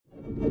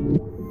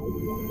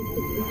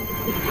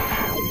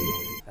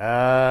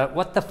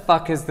What the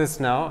fuck is this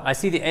now? I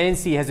see the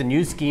ANC has a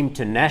new scheme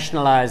to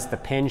nationalize the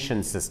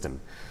pension system.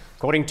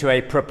 According to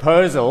a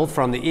proposal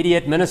from the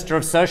idiot Minister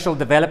of Social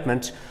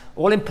Development,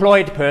 all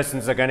employed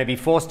persons are going to be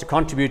forced to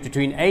contribute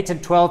between 8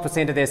 and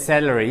 12% of their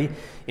salary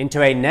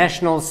into a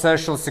national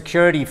social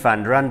security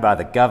fund run by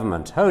the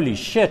government. Holy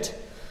shit.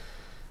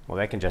 Well,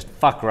 they can just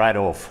fuck right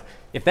off.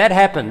 If that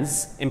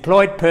happens,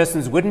 employed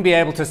persons wouldn't be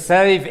able to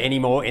save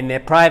anymore in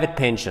their private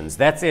pensions.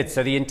 That's it.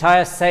 So the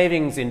entire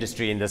savings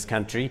industry in this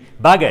country,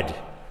 buggered.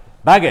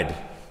 Buggered.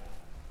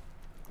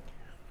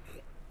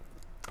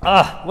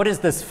 What is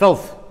this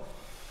filth?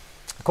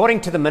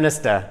 According to the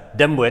minister,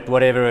 dimwit,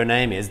 whatever her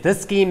name is,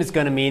 this scheme is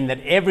going to mean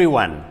that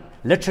everyone,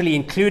 literally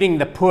including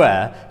the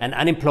poor and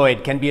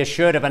unemployed, can be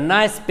assured of a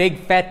nice, big,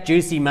 fat,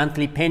 juicy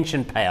monthly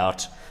pension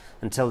payout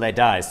until they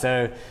die.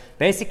 So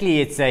basically,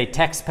 it's a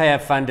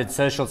taxpayer-funded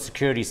social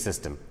security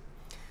system.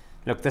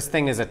 Look, this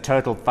thing is a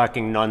total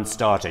fucking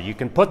non-starter. You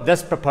can put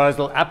this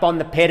proposal up on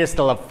the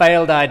pedestal of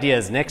failed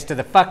ideas next to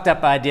the fucked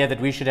up idea that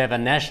we should have a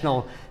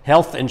national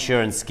health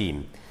insurance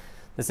scheme.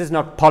 This is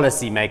not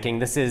policy making.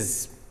 This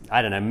is,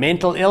 I don't know,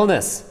 mental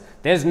illness.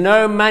 There's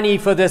no money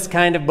for this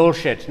kind of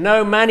bullshit.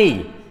 No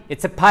money.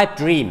 It's a pipe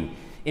dream.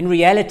 In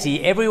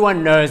reality,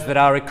 everyone knows that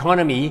our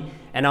economy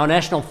and our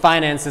national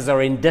finances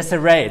are in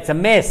disarray. It's a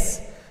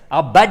mess.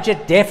 Our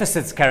budget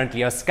deficits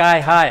currently are sky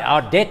high.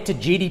 Our debt to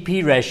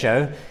GDP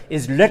ratio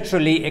is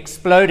literally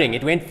exploding.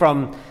 It went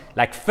from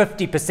like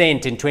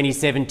 50% in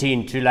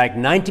 2017 to like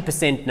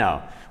 90%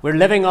 now. We're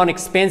living on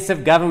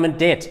expensive government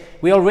debt.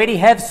 We already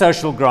have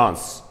social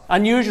grants,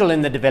 unusual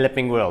in the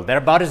developing world. They're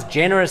about as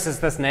generous as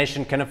this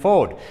nation can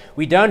afford.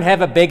 We don't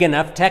have a big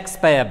enough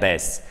taxpayer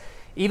base.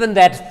 Even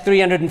that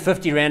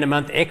 350 Rand a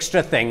month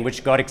extra thing,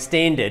 which got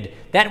extended,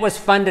 that was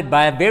funded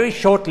by a very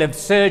short-lived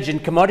surge in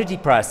commodity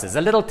prices.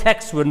 A little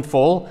tax wouldn't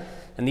fall,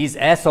 and these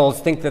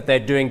assholes think that they're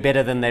doing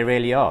better than they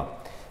really are.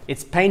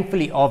 It's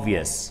painfully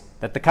obvious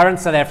that the current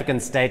South African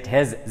state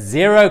has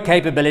zero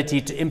capability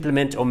to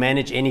implement or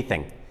manage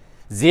anything.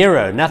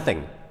 Zero,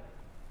 nothing.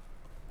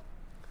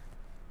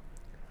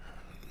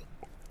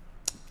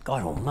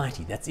 God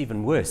almighty, that's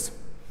even worse.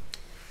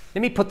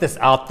 Let me put this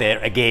out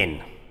there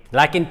again.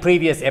 Like in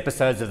previous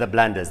episodes of the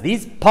Blunders,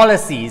 these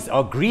policies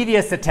are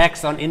grievous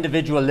attacks on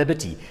individual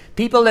liberty.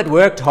 People that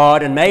worked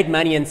hard and made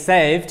money and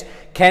saved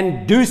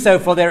can do so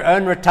for their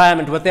own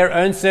retirement with their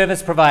own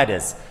service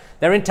providers.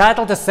 They're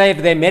entitled to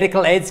save their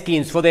medical aid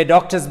schemes for their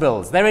doctor's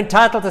bills. They're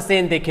entitled to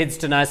send their kids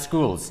to nice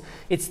schools.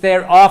 It's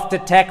their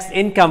after-tax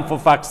income, for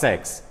fuck's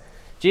sakes.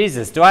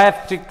 Jesus, do I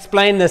have to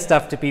explain this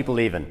stuff to people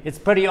even? It's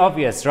pretty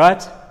obvious,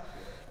 right?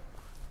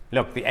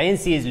 Look, the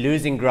ANC is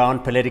losing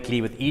ground politically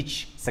with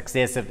each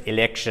successive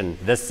election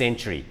this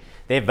century.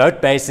 Their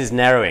vote base is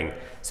narrowing.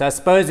 So I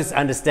suppose it's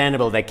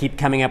understandable they keep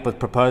coming up with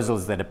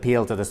proposals that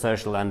appeal to the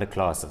social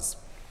underclasses.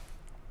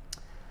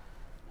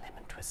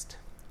 Lemon twist.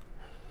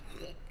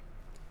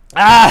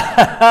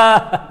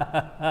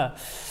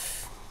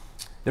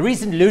 The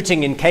recent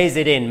looting in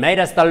KZN made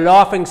us the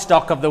laughing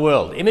stock of the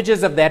world.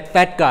 Images of that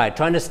fat guy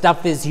trying to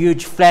stuff his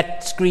huge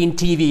flat screen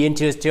TV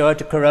into his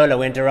Toyota Corolla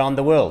went around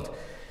the world.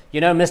 You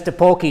know, Mr.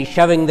 Porky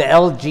shoving the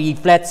LG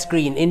flat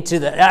screen into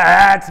the,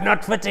 it's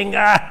not fitting,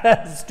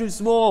 it's too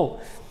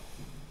small.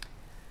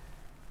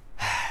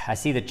 I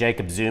see that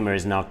Jacob Zuma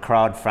is now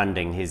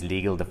crowdfunding his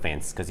legal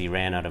defense because he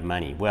ran out of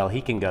money. Well,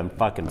 he can go and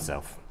fuck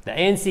himself. The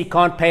ANC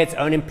can't pay its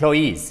own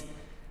employees.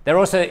 They're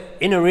also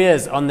in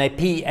arrears on their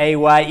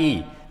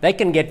PAYE. They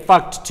can get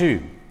fucked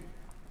too.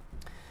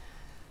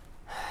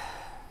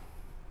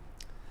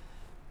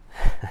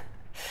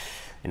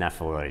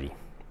 Enough already.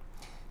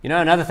 You know,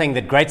 another thing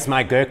that grates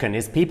my gherkin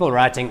is people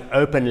writing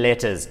open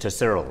letters to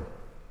Cyril.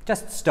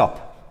 Just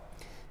stop.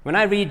 When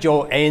I read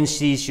your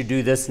ANC should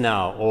do this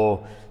now,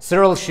 or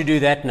Cyril should do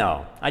that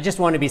now, I just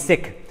want to be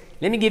sick.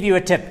 Let me give you a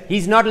tip.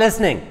 He's not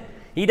listening.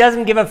 He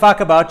doesn't give a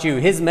fuck about you.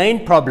 His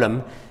main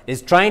problem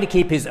is trying to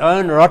keep his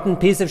own rotten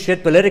piece of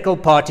shit political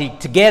party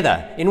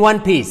together in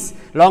one piece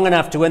long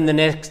enough to win the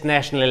next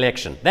national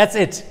election. That's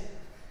it.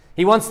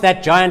 He wants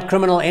that giant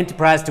criminal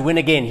enterprise to win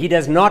again. He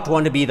does not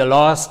want to be the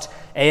last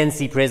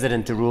ANC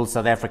president to rule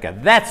South Africa.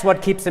 That's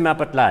what keeps him up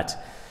at night.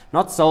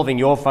 Not solving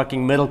your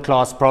fucking middle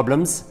class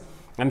problems.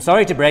 I'm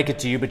sorry to break it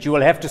to you, but you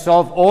will have to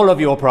solve all of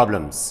your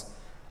problems.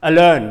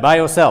 Alone, by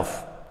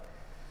yourself.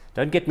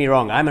 Don't get me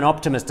wrong, I'm an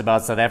optimist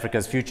about South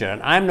Africa's future,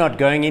 and I'm not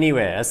going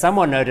anywhere. As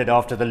someone noted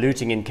after the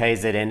looting in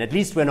KZN, at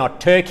least we're not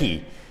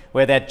Turkey,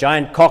 where that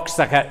giant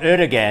cocksucker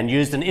Erdogan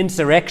used an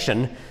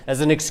insurrection as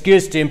an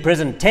excuse to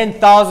imprison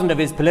 10,000 of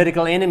his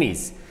political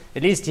enemies.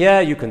 At least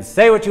here you can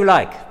say what you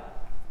like.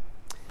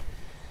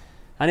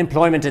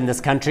 Unemployment in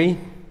this country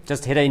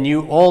just hit a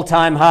new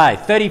all-time high,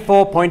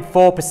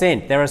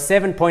 34.4%. There are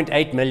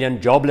 7.8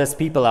 million jobless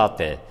people out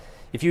there.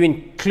 If you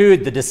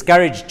include the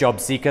discouraged job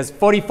seekers,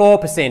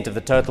 44% of the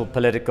total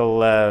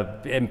political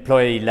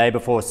employee labor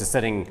force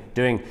is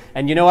doing.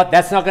 And you know what?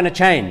 That's not going to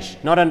change.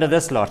 Not under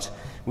this lot.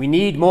 We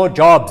need more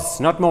jobs,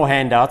 not more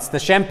handouts. The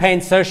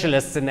champagne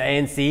socialists in the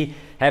ANC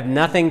have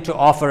nothing to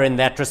offer in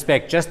that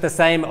respect, just the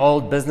same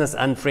old business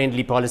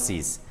unfriendly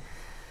policies.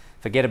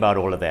 Forget about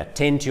all of that.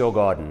 Tend to your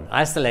garden.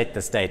 Isolate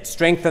the state.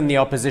 Strengthen the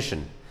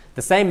opposition.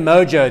 The same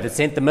mojo that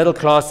sent the middle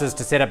classes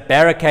to set up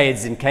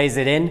barricades in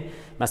KZN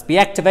must be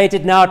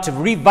activated now to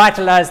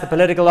revitalize the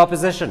political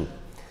opposition.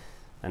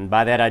 And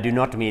by that I do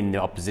not mean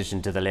the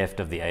opposition to the left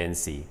of the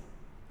ANC.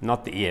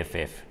 Not the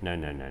EFF. No,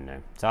 no, no,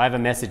 no. So I have a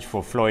message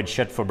for Floyd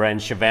Shitforbrain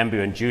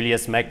Shivambu and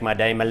Julius Make My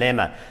Day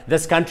Malema.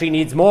 This country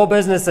needs more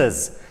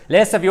businesses.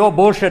 Less of your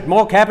bullshit,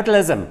 more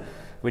capitalism.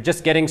 We're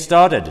just getting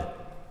started.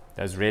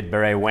 Those red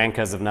beret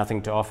wankers have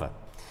nothing to offer.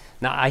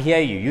 Now, I hear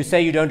you. You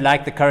say you don't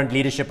like the current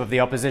leadership of the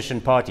opposition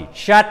party.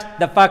 Shut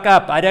the fuck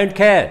up. I don't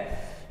care.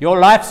 Your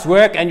life's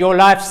work and your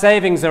life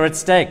savings are at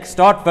stake.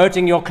 Start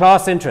voting your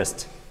class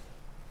interest.